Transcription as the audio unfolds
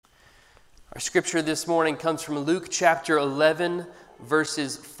Scripture this morning comes from Luke chapter 11,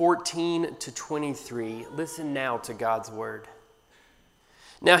 verses 14 to 23. Listen now to God's word.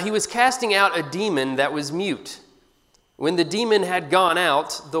 Now he was casting out a demon that was mute. When the demon had gone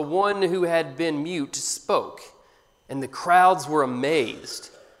out, the one who had been mute spoke, and the crowds were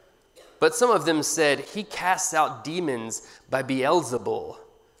amazed. But some of them said, "He casts out demons by Beelzebul,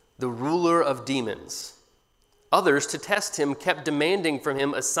 the ruler of demons." Others, to test him, kept demanding from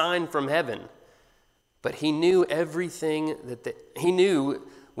him a sign from heaven. But he knew he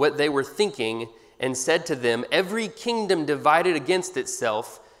knew what they were thinking, and said to them, "Every kingdom divided against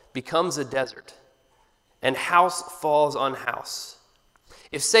itself becomes a desert, and house falls on house.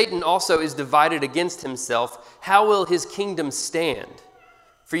 If Satan also is divided against himself, how will his kingdom stand?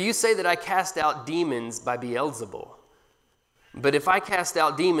 For you say that I cast out demons by Beelzebul. But if I cast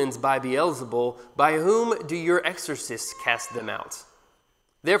out demons by Beelzebul, by whom do your exorcists cast them out?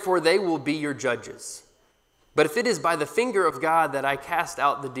 Therefore they will be your judges. But if it is by the finger of God that I cast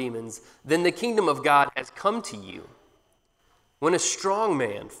out the demons, then the kingdom of God has come to you. When a strong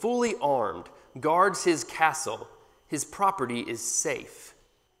man, fully armed, guards his castle, his property is safe.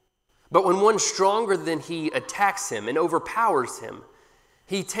 But when one stronger than he attacks him and overpowers him,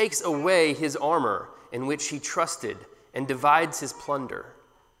 he takes away his armor in which he trusted and divides his plunder.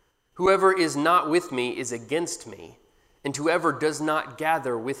 Whoever is not with me is against me, and whoever does not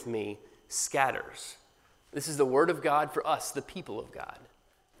gather with me scatters." This is the word of God for us, the people of God.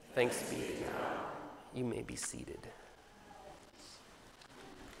 Thanks be to God. You may be seated.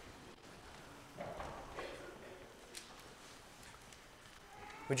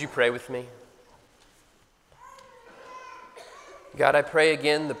 Would you pray with me? God, I pray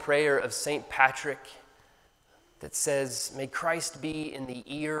again the prayer of St. Patrick that says, "May Christ be in the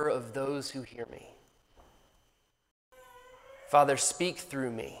ear of those who hear me." Father, speak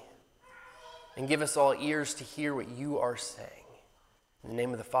through me and give us all ears to hear what you are saying. In the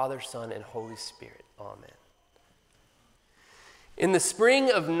name of the Father, Son, and Holy Spirit, amen. In the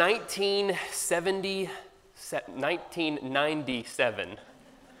spring of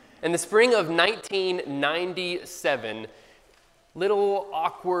 1997, little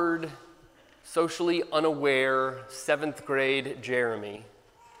awkward, socially unaware 7th grade Jeremy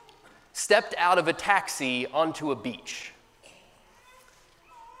stepped out of a taxi onto a beach.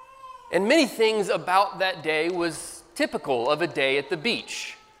 And many things about that day was typical of a day at the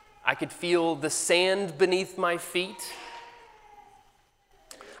beach. I could feel the sand beneath my feet.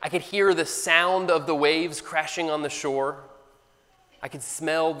 I could hear the sound of the waves crashing on the shore. I could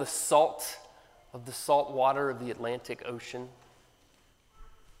smell the salt water of the Atlantic Ocean.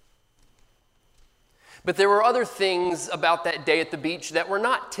 But there were other things about that day at the beach that were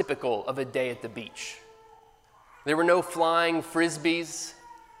not typical of a day at the beach. There were no flying frisbees.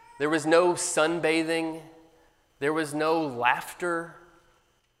 There was no sunbathing. There was no laughter.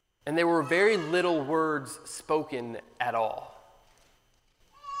 And there were very little words spoken at all.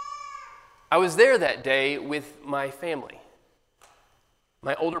 I was there that day with my family.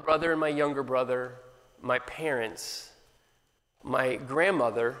 My older brother and my younger brother, my parents, my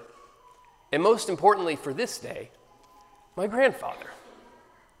grandmother, and most importantly for this day, my grandfather.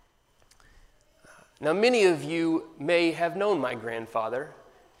 Now, many of you may have known my grandfather,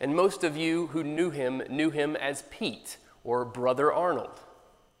 and most of you who knew him as Pete or Brother Arnold.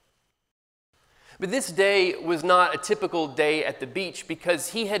 But this day was not a typical day at the beach because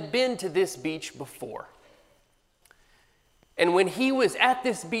he had been to this beach before. And when he was at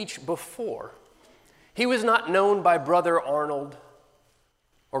this beach before, he was not known by Brother Arnold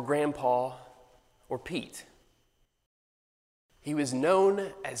or Grandpa or Pete. He was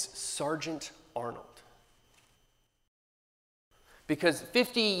known as Sergeant Arnold. Because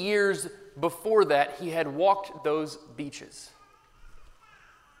 50 years before that, he had walked those beaches.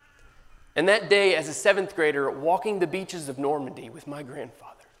 And that day, as a 7th grader, walking the beaches of Normandy with my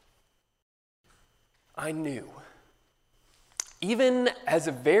grandfather, I knew, even as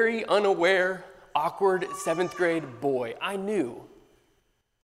a very unaware, awkward 7th grade boy, I knew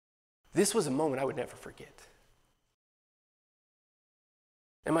this was a moment I would never forget.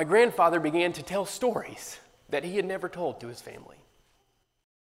 And my grandfather began to tell stories that he had never told to his family.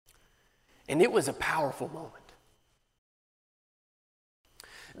 And it was a powerful moment.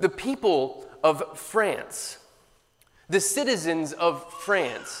 The people of France, the citizens of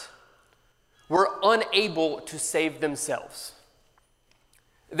France, were unable to save themselves.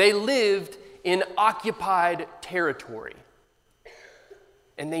 They lived in occupied territory,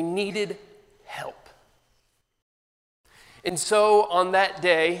 and they needed help. And so on that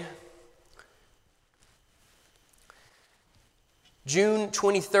day, June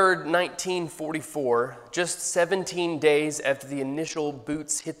 23rd, 1944, just 17 days after the initial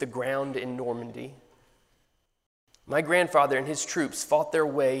boots hit the ground in Normandy, my grandfather and his troops fought their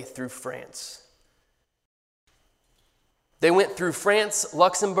way through France. They went through France,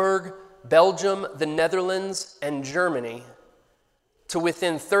 Luxembourg, Belgium, the Netherlands, and Germany to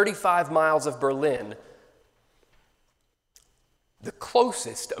within 35 miles of Berlin, the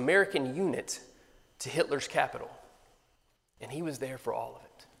closest American unit to Hitler's capital. And he was there for all of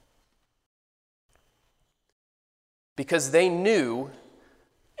it. Because they knew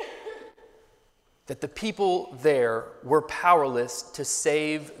that the people there were powerless to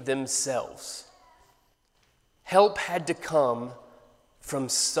save themselves. Help had to come from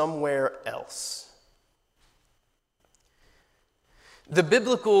somewhere else. The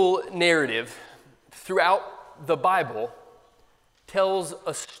biblical narrative throughout the Bible tells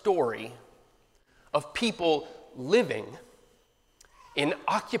a story of people living in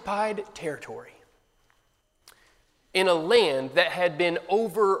occupied territory, in a land that had been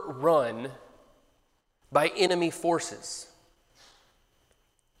overrun by enemy forces.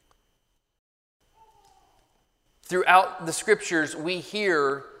 Throughout the scriptures, we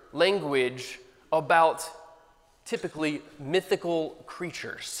hear language about typically mythical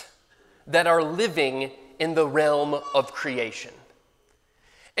creatures that are living in the realm of creation.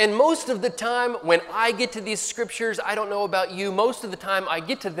 And most of the time, when I get to these scriptures, I don't know about you, most of the time I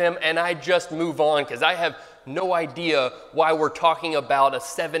get to them and I just move on because I have no idea why we're talking about a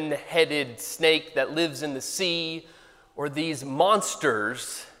 7-headed snake that lives in the sea or these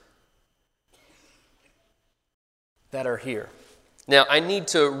monsters that are here. Now, I need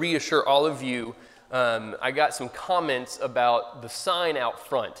to reassure all of you, I got some comments about the sign out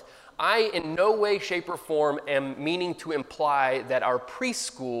front. I, in no way, shape, or form, am meaning to imply that our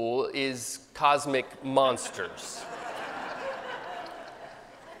preschool is cosmic monsters.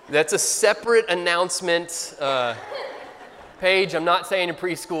 That's a separate announcement. Paige, I'm not saying a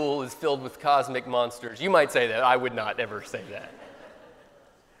preschool is filled with cosmic monsters. You might say that. I would not ever say that.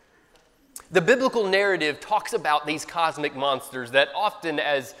 The biblical narrative talks about these cosmic monsters that often,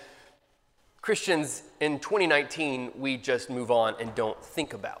 as Christians in 2019, we just move on and don't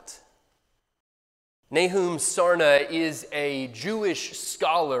think about. Nahum Sarna is a Jewish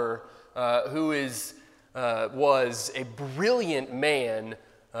scholar who was a brilliant man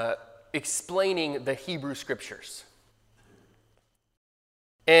explaining the Hebrew Scriptures.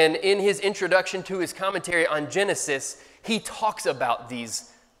 And in his introduction to his commentary on Genesis, he talks about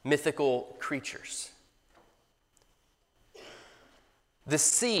these mythical creatures. The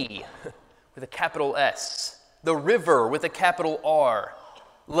sea with a capital S, the river with a capital R,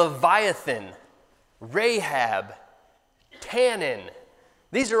 Leviathan, Rahab, Tannin.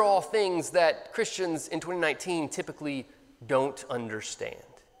 These are all things that Christians in 2019 typically don't understand.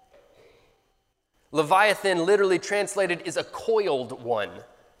 Leviathan, literally translated, is a coiled one.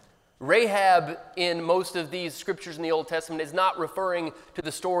 Rahab, in most of these scriptures in the Old Testament, is not referring to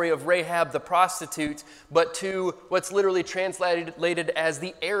the story of Rahab the prostitute, but to what's literally translated as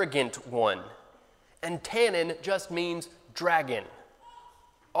the arrogant one. And Tannin just means dragon.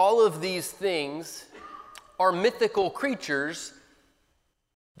 All of these things are mythical creatures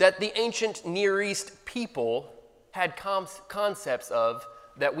that the ancient Near East people had concepts of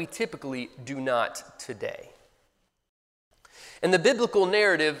that we typically do not today. And the biblical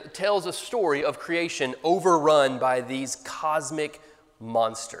narrative tells a story of creation overrun by these cosmic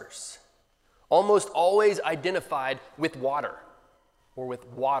monsters, almost always identified with water, or with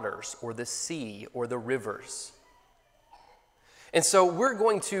waters, or the sea, or the rivers. And so we're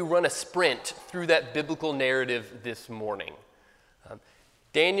going to run a sprint through that biblical narrative this morning.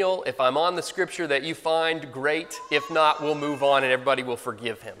 Daniel, if I'm on the scripture that you find, great. If not, we'll move on and everybody will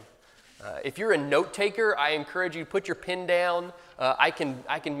forgive him. If you're a note taker, I encourage you to put your pen down. I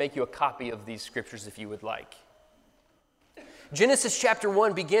can make you a copy of these scriptures if you would like. Genesis chapter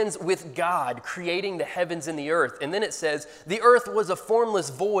 1 begins with God creating the heavens and the earth. And then it says, the earth was a formless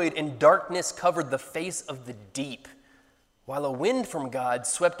void and darkness covered the face of the deep, while a wind from God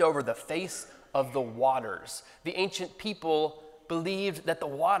swept over the face of the waters. The ancient people believed that the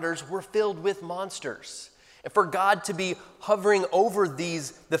waters were filled with monsters. And for God to be hovering over the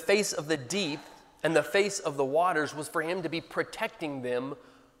face of the deep and the face of the waters was for him to be protecting them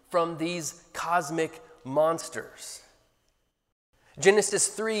from these cosmic monsters. Genesis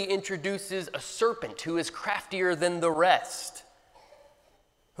 3 introduces a serpent who is craftier than the rest,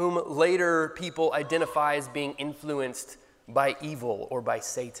 whom later people identify as being influenced by evil or by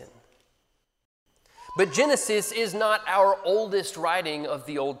Satan. But Genesis is not our oldest writing of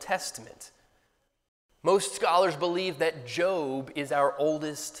the Old Testament. Most scholars believe that Job is our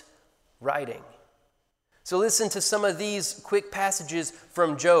oldest writing. So listen to some of these quick passages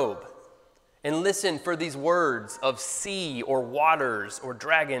from Job and listen for these words of sea or waters or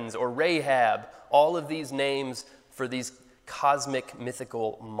dragons or Rahab, all of these names for these cosmic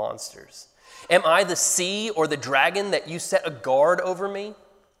mythical monsters. Am I the sea or the dragon that you set a guard over me?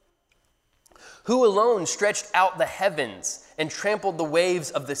 Who alone stretched out the heavens and trampled the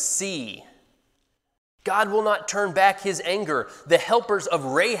waves of the sea? God will not turn back his anger. The helpers of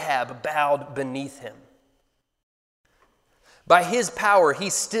Rahab bowed beneath him. By his power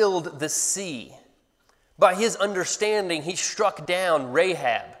he stilled the sea. By his understanding he struck down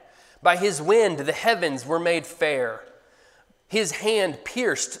Rahab. By his wind the heavens were made fair. His hand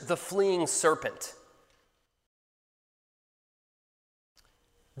pierced the fleeing serpent.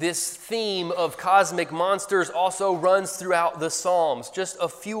 This theme of cosmic monsters also runs throughout the Psalms, just a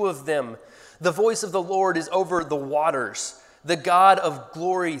few of them. The voice of the Lord is over the waters. The God of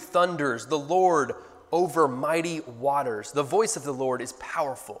glory thunders. The Lord over mighty waters. The voice of the Lord is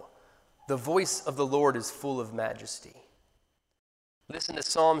powerful. The voice of the Lord is full of majesty. Listen to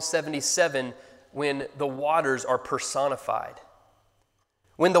Psalm 77 when the waters are personified.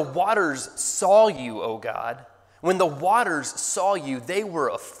 When the waters saw you, O God, when the waters saw you, they were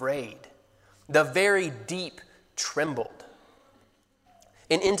afraid. The very deep trembled.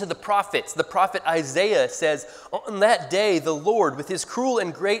 And into the prophets, the prophet Isaiah says, on that day the Lord, with his cruel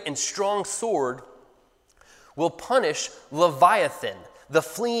and great and strong sword, will punish Leviathan, the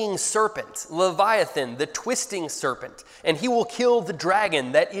fleeing serpent, Leviathan, the twisting serpent, and he will kill the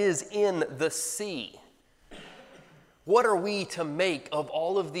dragon that is in the sea. What are we to make of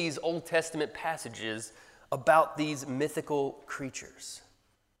all of these Old Testament passages about these mythical creatures?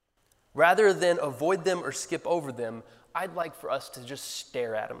 Rather than avoid them or skip over them, I'd like for us to just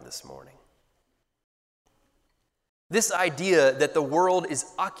stare at them this morning. This idea that the world is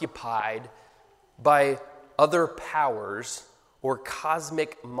occupied by other powers or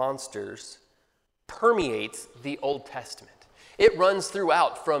cosmic monsters permeates the Old Testament. It runs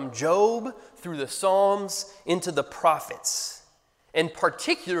throughout, from Job through the Psalms into the prophets, and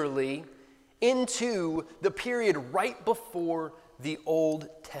particularly into the period right before the Old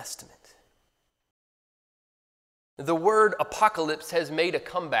Testament. The word apocalypse has made a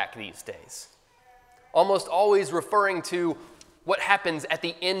comeback these days, almost always referring to what happens at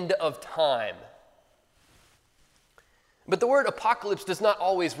the end of time. But the word apocalypse does not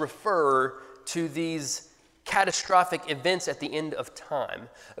always refer to these catastrophic events at the end of time.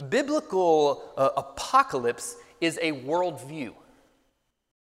 Biblical apocalypse is a worldview.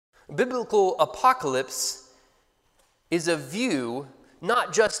 Biblical apocalypse is a view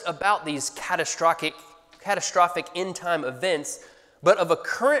not just about these catastrophic end-time events, but of a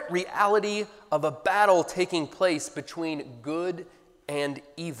current reality of a battle taking place between good and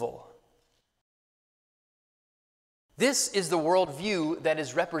evil. This is the worldview that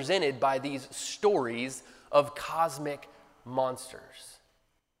is represented by these stories of cosmic monsters.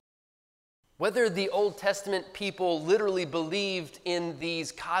 Whether the Old Testament people literally believed in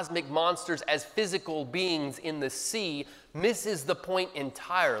these cosmic monsters as physical beings in the sea misses the point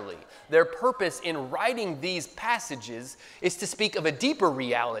entirely. Their purpose in writing these passages is to speak of a deeper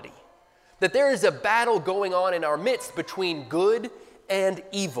reality, that there is a battle going on in our midst between good and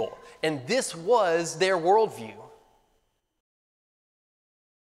evil, and this was their worldview.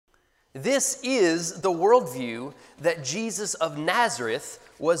 This is the worldview that Jesus of Nazareth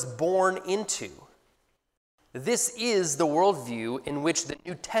was born into. This is the worldview in which the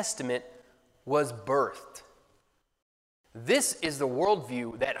New Testament was birthed. This is the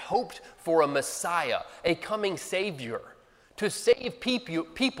worldview that hoped for a Messiah, a coming Savior, to save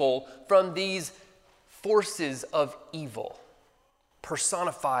people from these forces of evil,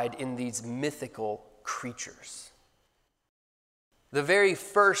 personified in these mythical creatures. The very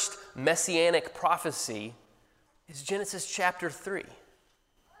first messianic prophecy is Genesis chapter 3.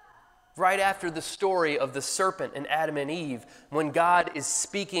 Right after the story of the serpent and Adam and Eve, when God is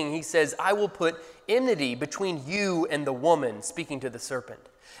speaking, he says, I will put enmity between you and the woman, speaking to the serpent,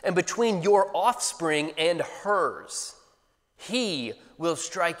 and between your offspring and hers. He will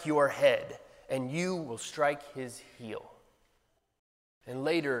strike your head, and you will strike his heel. And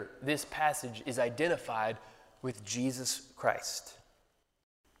later, this passage is identified with Jesus Christ.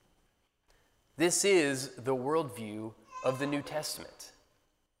 This is the worldview of the New Testament.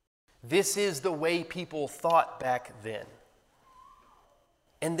 This is the way people thought back then.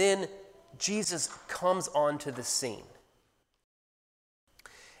 And then Jesus comes onto the scene.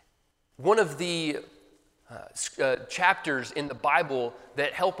 One of the chapters in the Bible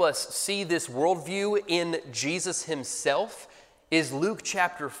that help us see this worldview in Jesus himself is Luke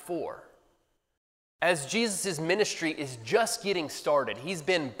chapter 4. As Jesus' ministry is just getting started, he's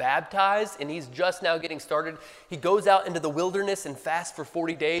been baptized and he's just now getting started. He goes out into the wilderness and fasts for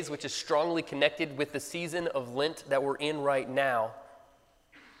 40 days, which is strongly connected with the season of Lent that we're in right now.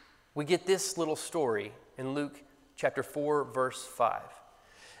 We get this little story in Luke chapter 4, verse 5.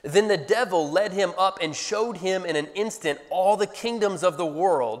 Then the devil led him up and showed him in an instant all the kingdoms of the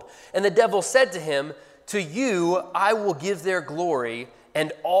world. And the devil said to him, "To you I will give their glory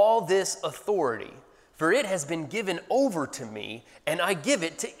and all this authority. For it has been given over to me, and I give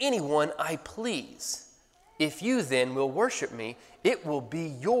it to anyone I please. If you then will worship me, it will be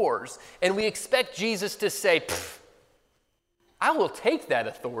yours." And we expect Jesus to say, "I will take that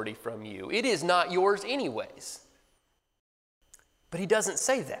authority from you. It is not yours anyways." But he doesn't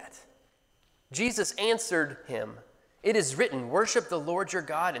say that. Jesus answered him, "It is written, worship the Lord your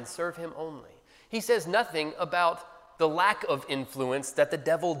God and serve him only." He says nothing about the lack of influence that the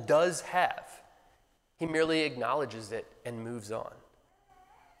devil does have. He merely acknowledges it and moves on.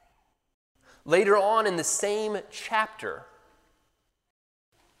 Later on in the same chapter,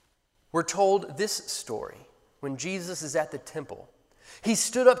 we're told this story when Jesus is at the temple. He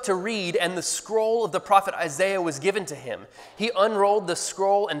stood up to read, and the scroll of the prophet Isaiah was given to him. He unrolled the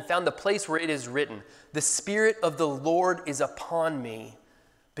scroll and found the place where it is written, "The Spirit of the Lord is upon me,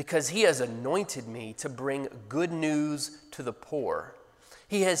 because he has anointed me to bring good news to the poor.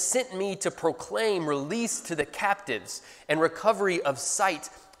 He has sent me to proclaim release to the captives and recovery of sight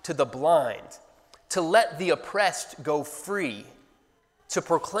to the blind, to let the oppressed go free, to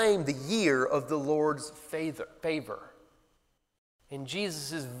proclaim the year of the Lord's favor." In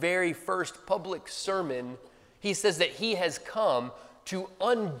Jesus' very first public sermon, he says that he has come to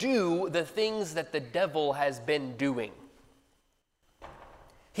undo the things that the devil has been doing.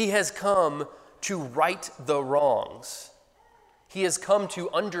 He has come to right the wrongs. He has come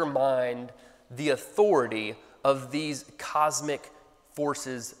to undermine the authority of these cosmic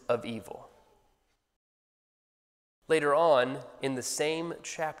forces of evil. Later on in the same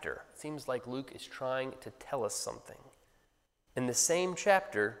chapter, it seems like Luke is trying to tell us something. In the same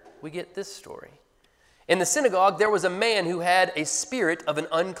chapter, we get this story. In the synagogue, there was a man who had a spirit of an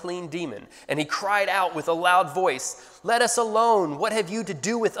unclean demon, and he cried out with a loud voice, "Let us alone! What have you to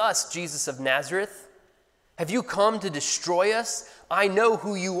do with us, Jesus of Nazareth? Have you come to destroy us? I know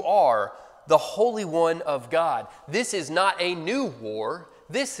who you are, the Holy One of God." This is not a new war.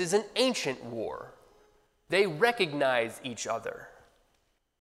 This is an ancient war. They recognize each other.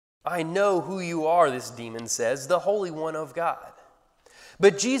 "I know who you are," this demon says, "the Holy One of God."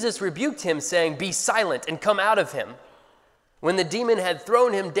 But Jesus rebuked him, saying, "Be silent and come out of him." When the demon had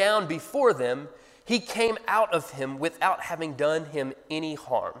thrown him down before them, he came out of him without having done him any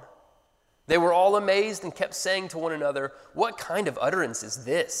harm. They were all amazed and kept saying to one another, "What kind of utterance is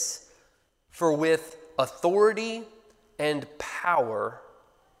this? For with authority and power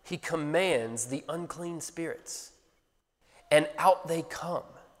he commands the unclean spirits, and out they come."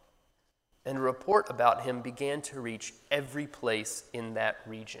 And a report about him began to reach every place in that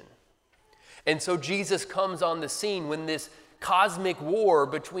region. And so Jesus comes on the scene when this cosmic war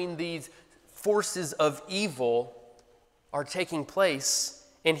between these forces of evil are taking place,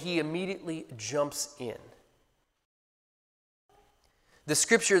 and he immediately jumps in. The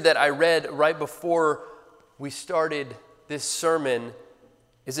scripture that I read right before we started this sermon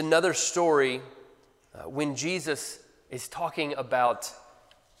is another story when Jesus is talking about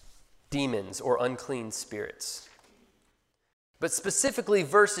demons or unclean spirits. But specifically,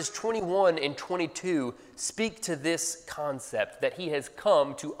 verses 21 and 22 speak to this concept that he has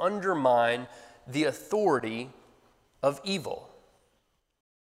come to undermine the authority of evil.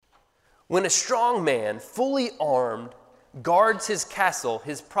 When a strong man, fully armed, guards his castle,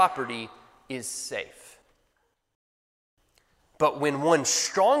 his property is safe. But when one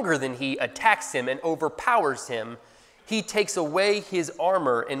stronger than he attacks him and overpowers him, he takes away his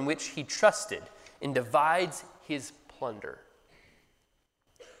armor in which he trusted and divides his plunder.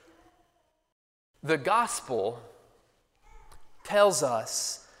 The gospel tells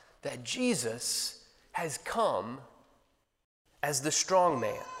us that Jesus has come as the strong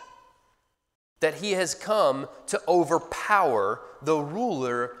man, that he has come to overpower the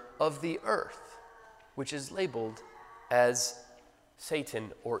ruler of the earth, which is labeled as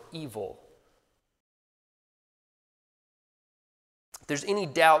Satan or evil. If there's any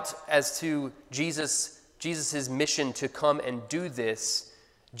doubt as to Jesus' mission to come and do this,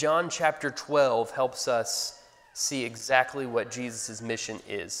 John chapter 12 helps us see exactly what Jesus' mission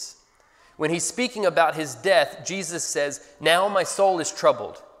is. When he's speaking about his death, Jesus says, "Now my soul is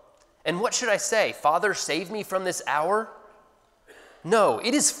troubled. And what should I say? Father, save me from this hour? No,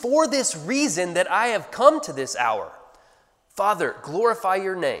 it is for this reason that I have come to this hour. Father, glorify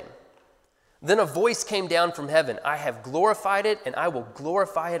your name." Then a voice came down from heaven. "I have glorified it, and I will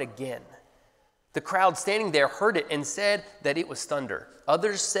glorify it again." The crowd standing there heard it and said that it was thunder.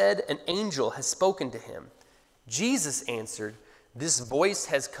 Others said, "An angel has spoken to him." Jesus answered, "This voice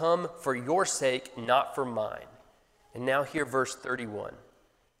has come for your sake, not for mine." And now hear verse 31.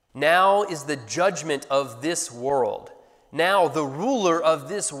 "Now is the judgment of this world. Now the ruler of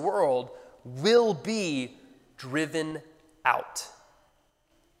this world will be driven out."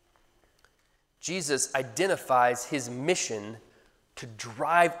 Jesus identifies his mission to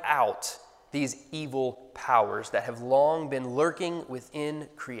drive out these evil powers that have long been lurking within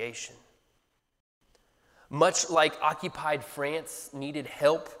creation. Much like occupied France needed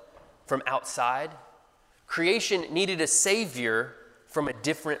help from outside, creation needed a savior from a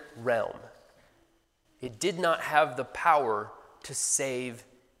different realm. It did not have the power to save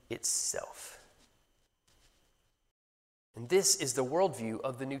itself. And this is the worldview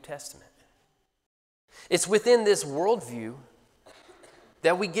of the New Testament. It's within this worldview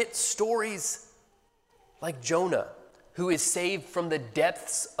that we get stories like Jonah, who is saved from the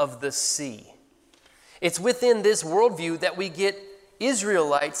depths of the sea. It's within this worldview that we get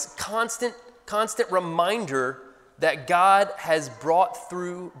Israelites' constant reminder that God has brought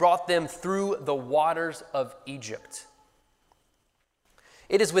them through the waters of Egypt.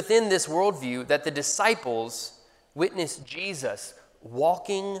 It is within this worldview that the disciples witnessed Jesus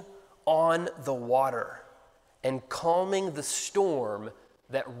walking on the water and calming the storm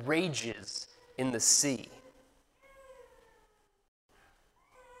that rages in the sea.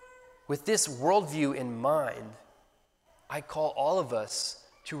 With this worldview in mind, I call all of us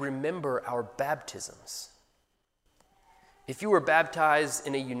to remember our baptisms. If you were baptized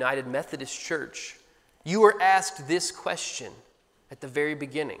in a United Methodist church, you were asked this question at the very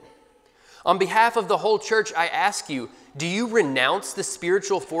beginning. On behalf of the whole church, I ask you, do you renounce the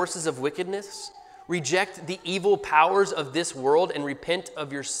spiritual forces of wickedness, reject the evil powers of this world, and repent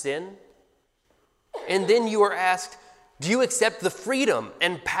of your sin? And then you are asked, do you accept the freedom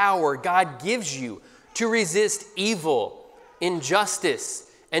and power God gives you to resist evil, injustice,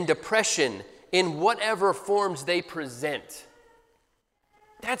 and oppression in whatever forms they present?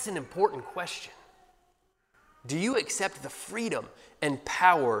 That's an important question. Do you accept the freedom and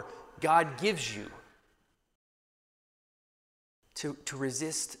power God gives you to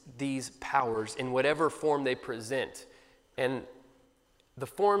resist these powers in whatever form they present? And the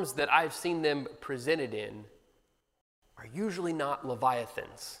forms that I've seen them presented in are usually not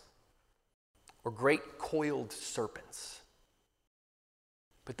leviathans or great coiled serpents.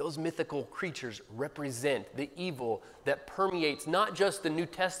 But those mythical creatures represent the evil that permeates not just the New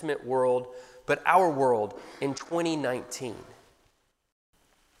Testament world, but our world in 2019.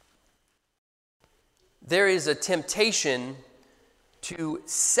 There is a temptation to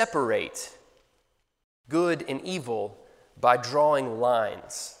separate good and evil by drawing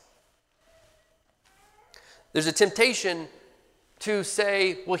lines. There's a temptation to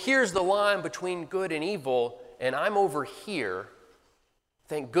say, well, here's the line between good and evil, and I'm over here.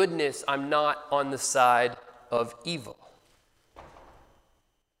 Thank goodness I'm not on the side of evil.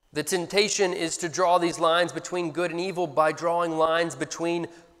 The temptation is to draw these lines between good and evil by drawing lines between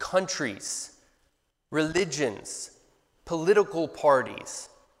countries, religions, political parties,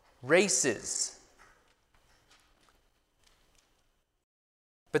 races.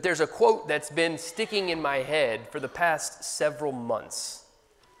 But there's a quote that's been sticking in my head for the past several months.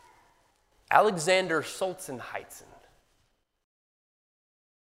 Alexander Solzhenitsyn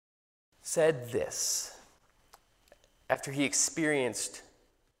said this after he experienced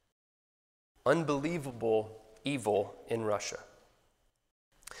unbelievable evil in Russia.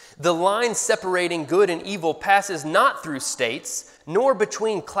 The line separating good and evil passes not through states, nor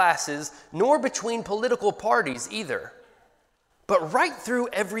between classes, nor between political parties either, but right through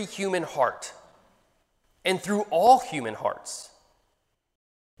every human heart and through all human hearts.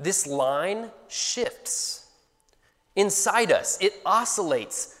 This line shifts. Inside us, it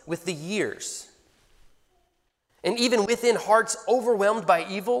oscillates with the years. And even within hearts overwhelmed by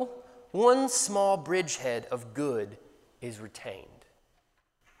evil, one small bridgehead of good is retained.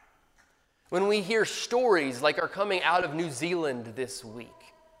 When we hear stories like are coming out of New Zealand this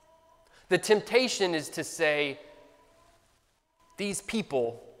week, the temptation is to say, these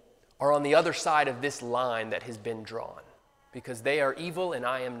people are on the other side of this line that has been drawn because they are evil and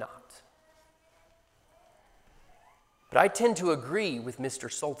I am not. But I tend to agree with Mr.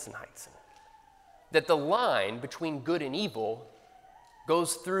 Solzhenitsyn. that the line between good and evil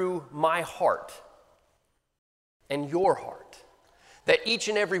goes through my heart and your heart. That each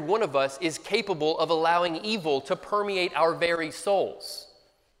and every one of us is capable of allowing evil to permeate our very souls.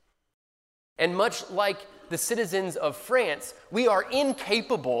 And much like the citizens of France, we are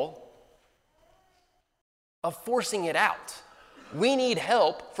incapable of forcing it out. We need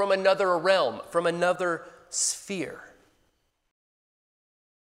help from another realm, from another sphere.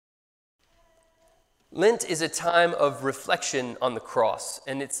 Lent is a time of reflection on the cross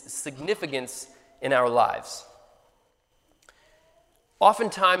and its significance in our lives.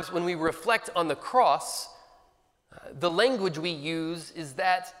 Oftentimes, when we reflect on the cross, the language we use is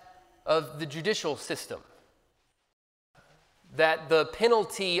that of the judicial system. That the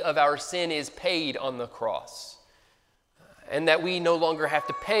penalty of our sin is paid on the cross. And that we no longer have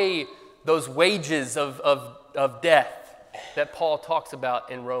to pay those wages of death that Paul talks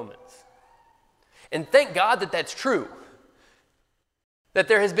about in Romans. And thank God that that's true. That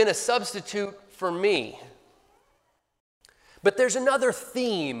there has been a substitute for me. But there's another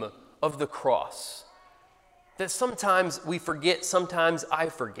theme of the cross that sometimes we forget, sometimes I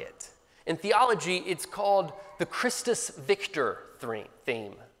forget. In theology, it's called the Christus Victor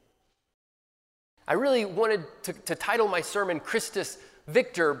theme. I really wanted to title my sermon Christus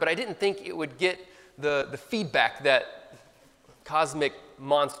Victor, but I didn't think it would get the feedback that Cosmic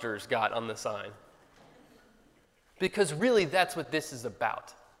Monsters got on the sign. Because really that's what this is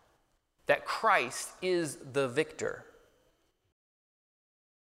about. That Christ is the victor.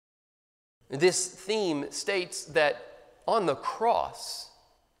 This theme states that on the cross,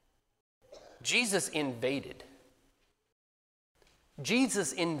 Jesus invaded.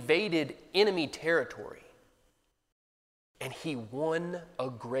 Jesus invaded enemy territory. And he won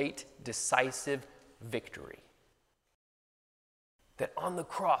a great decisive victory. That on the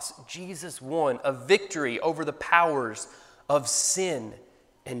cross, Jesus won a victory over the powers of sin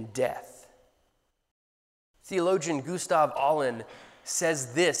and death. Theologian Gustav Aulin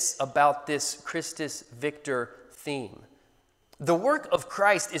says this about this Christus Victor theme. The work of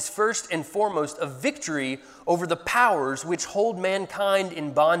Christ is first and foremost a victory over the powers which hold mankind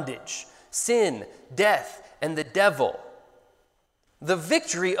in bondage, sin, death, and the devil. The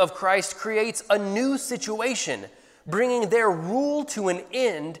victory of Christ creates a new situation, bringing their rule to an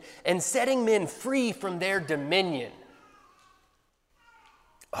end and setting men free from their dominion.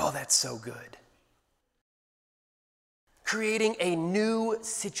 Oh, that's so good. Creating a new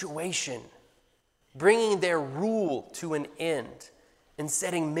situation, bringing their rule to an end and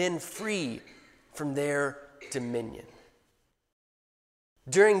setting men free from their dominion.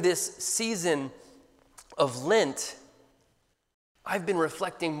 During this season of Lent, I've been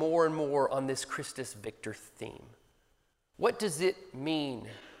reflecting more and more on this Christus Victor theme. What does it mean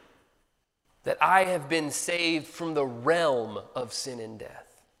that I have been saved from the realm of sin and death?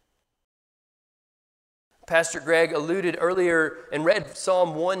 Pastor Greg alluded earlier and read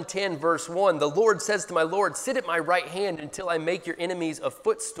Psalm 110, verse 1. The Lord says to my Lord, sit at my right hand until I make your enemies a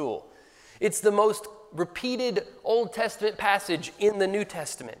footstool. It's the most repeated Old Testament passage in the New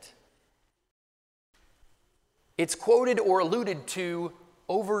Testament. It's quoted or alluded to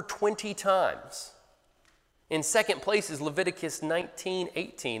over 20 times. In second place is Leviticus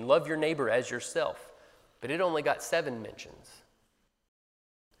 19:18, love your neighbor as yourself. But it only got 7 mentions.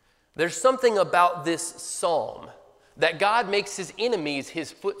 There's something about this psalm that God makes his enemies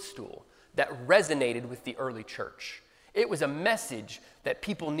his footstool that resonated with the early church. It was a message that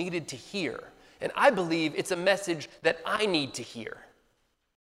people needed to hear. And I believe it's a message that I need to hear.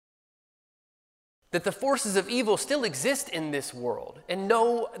 That the forces of evil still exist in this world. And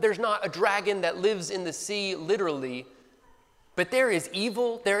no, there's not a dragon that lives in the sea, literally. But there is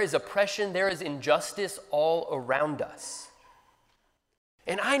evil, there is oppression, there is injustice all around us.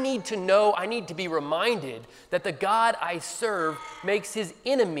 And I need to know, I need to be reminded that the God I serve makes his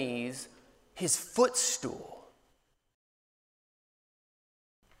enemies his footstool.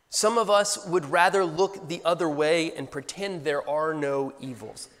 Some of us would rather look the other way and pretend there are no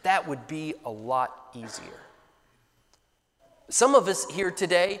evils. That would be a lot easier. Some of us here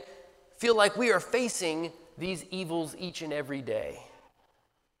today feel like we are facing these evils each and every day.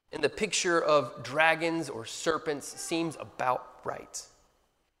 And the picture of dragons or serpents seems about right.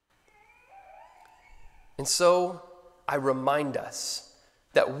 And so I remind us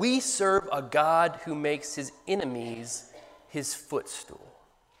that we serve a God who makes his enemies his footstool.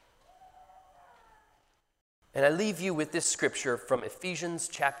 And I leave you with this scripture from Ephesians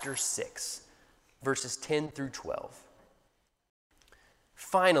chapter 6, verses 10 through 12.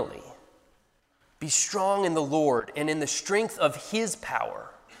 Finally, be strong in the Lord and in the strength of his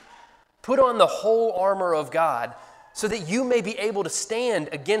power. Put on the whole armor of God so that you may be able to stand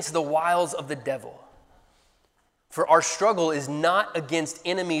against the wiles of the devil. For our struggle is not against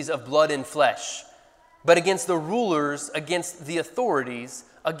enemies of blood and flesh, but against the rulers, against the authorities,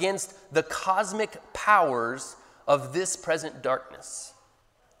 against the cosmic powers of this present darkness,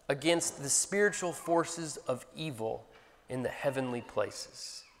 against the spiritual forces of evil in the heavenly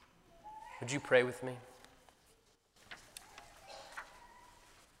places. Would you pray with me?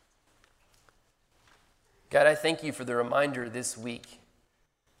 God, I thank you for the reminder this week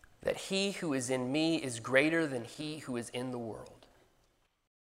that he who is in me is greater than he who is in the world.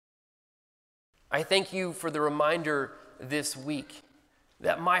 I thank you for the reminder this week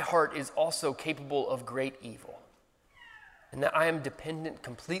that my heart is also capable of great evil, and that I am dependent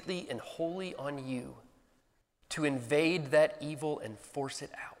completely and wholly on you to invade that evil and force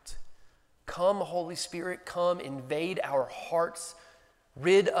it out. Come, Holy Spirit, come invade our hearts,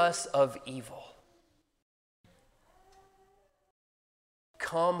 rid us of evil.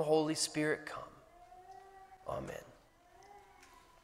 Come, Holy Spirit, come. Amen.